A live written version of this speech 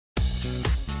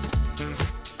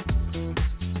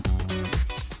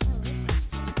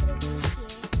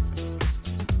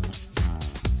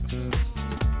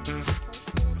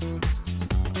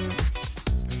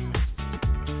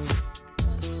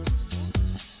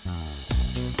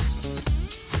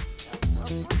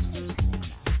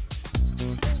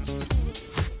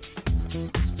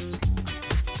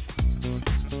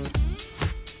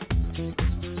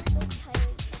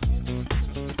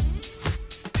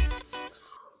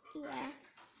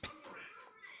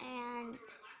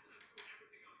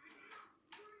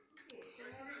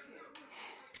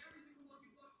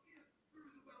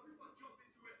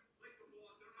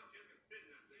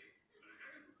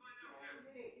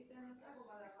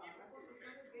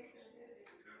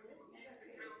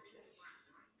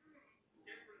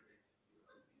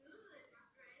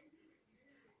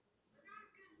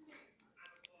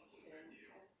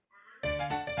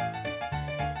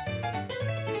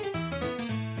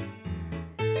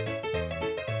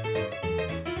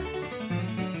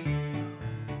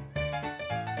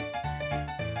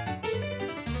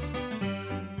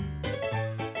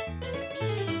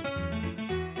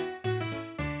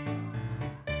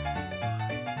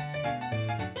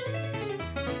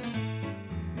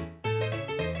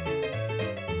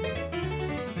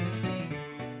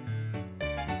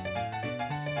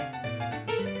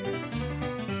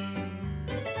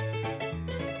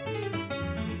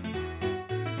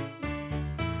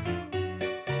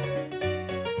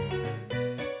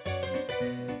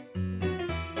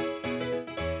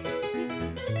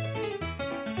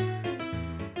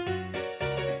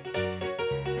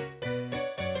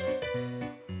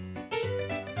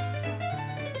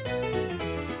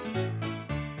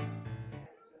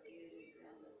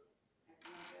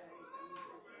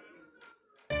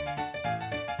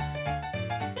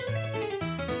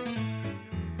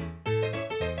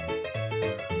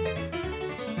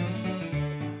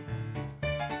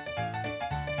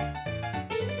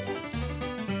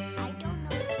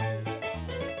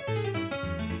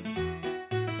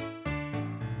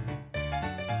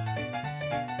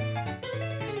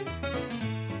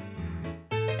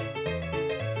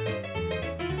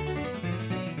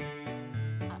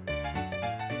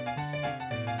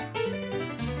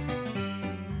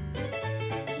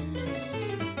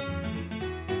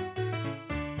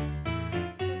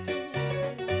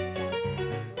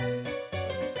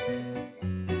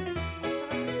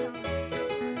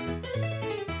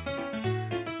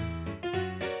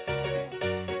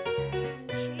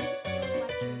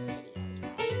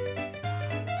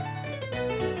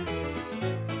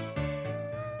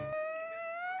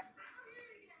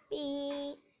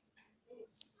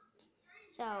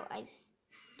So I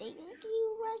think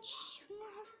you watch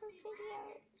more of her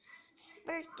videos.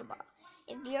 First of all,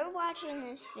 if you're watching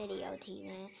this video,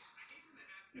 Tina,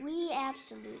 we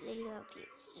absolutely love you.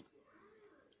 So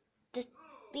just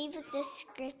leave a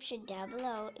description down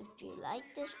below. If you like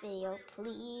this video,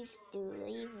 please do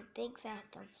leave a big fat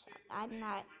thumbs up. I'm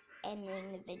not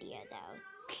ending the video though.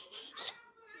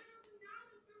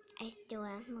 I still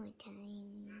have more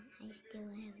time. I still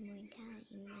have more time.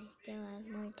 I still have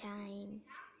more time.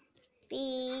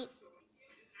 Beep.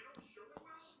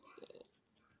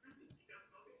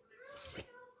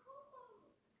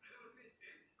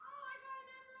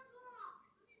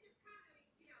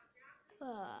 So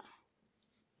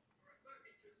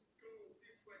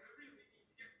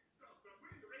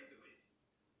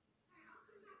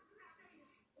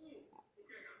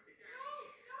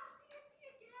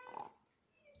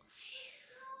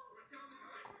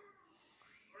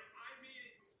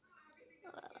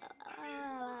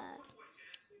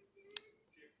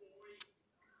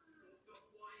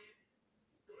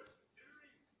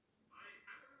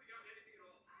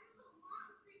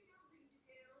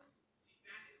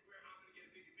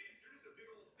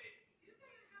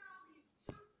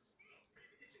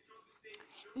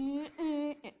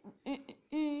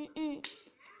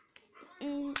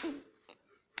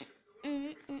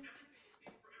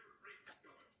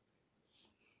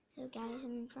guys,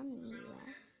 I'm from the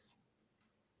US.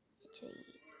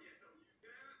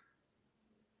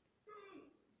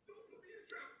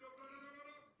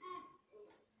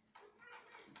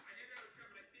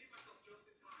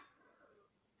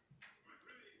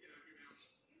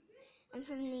 I'm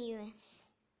from the US.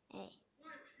 Hey.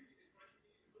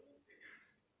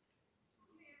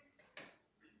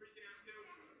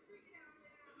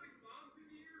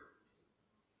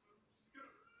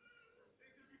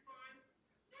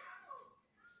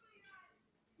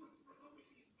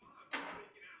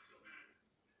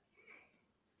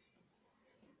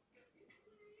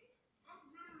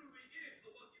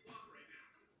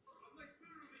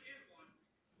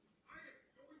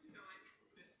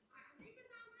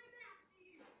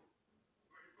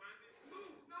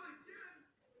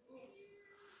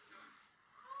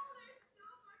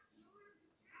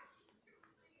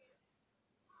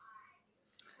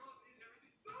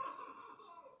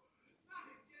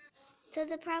 So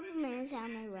the problem is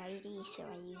I'm a righty, so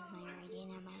I use my righty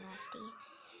and I'm a lefty.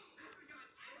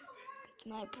 It's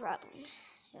my problem.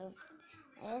 So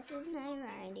this is my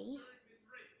righty.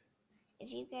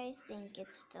 If you guys think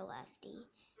it's the lefty,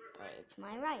 but it's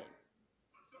my right.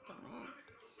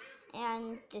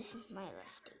 And this is my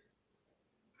lefty.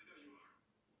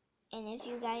 And if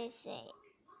you guys say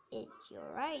it's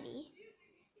your righty,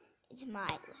 it's my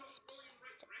lefty.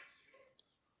 So,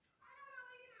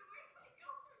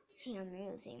 see, I'm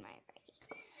using my righty.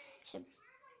 So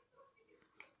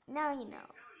now you know.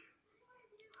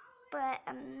 But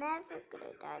I'm never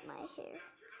gonna dye my hair.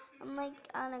 I'm like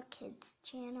on a kid's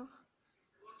channel.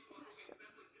 So.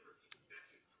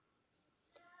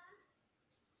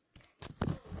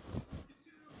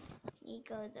 He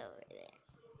goes over there.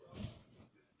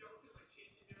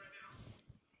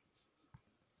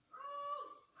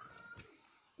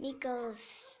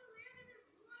 Nico's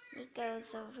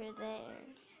over there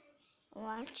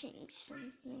watching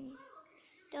something.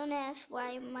 Don't ask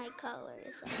why my color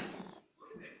is like that.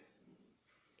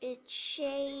 It's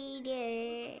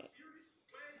shaded.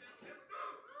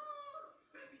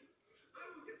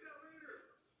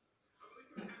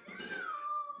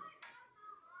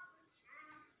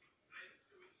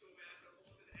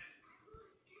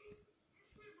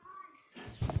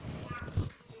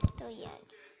 So yeah.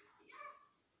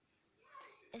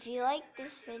 If you like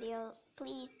this video,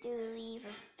 please do leave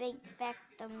a big fat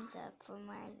thumbs up for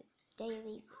my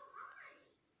daily.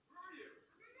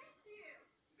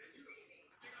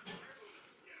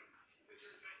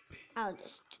 I'll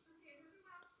just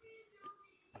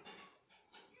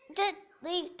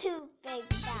leave 2 big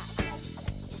fat thumbs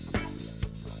up.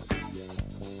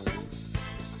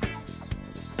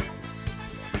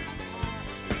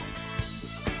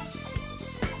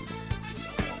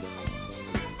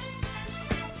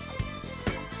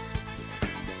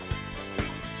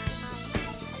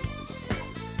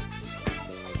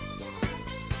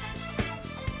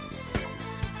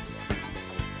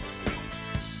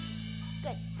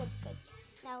 Good.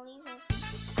 Now leave a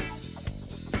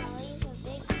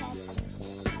big fat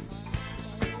thumbs up.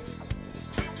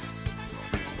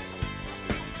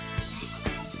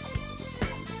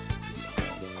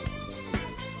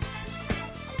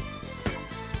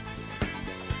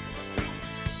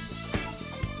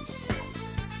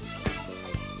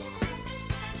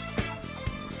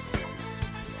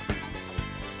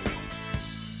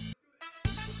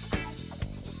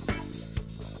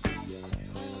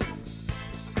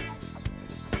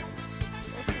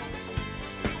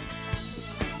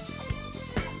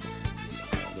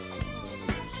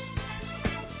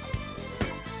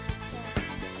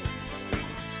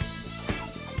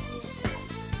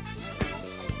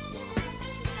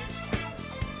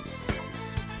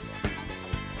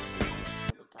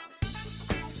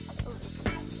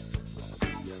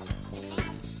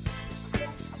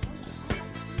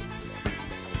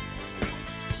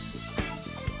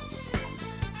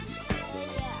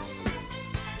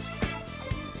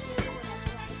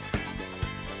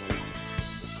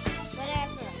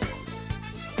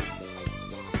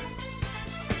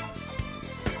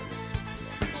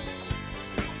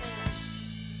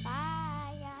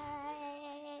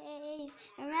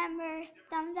 Remember,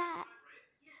 thumbs up,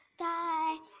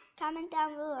 comment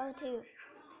down below too,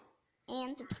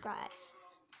 and subscribe.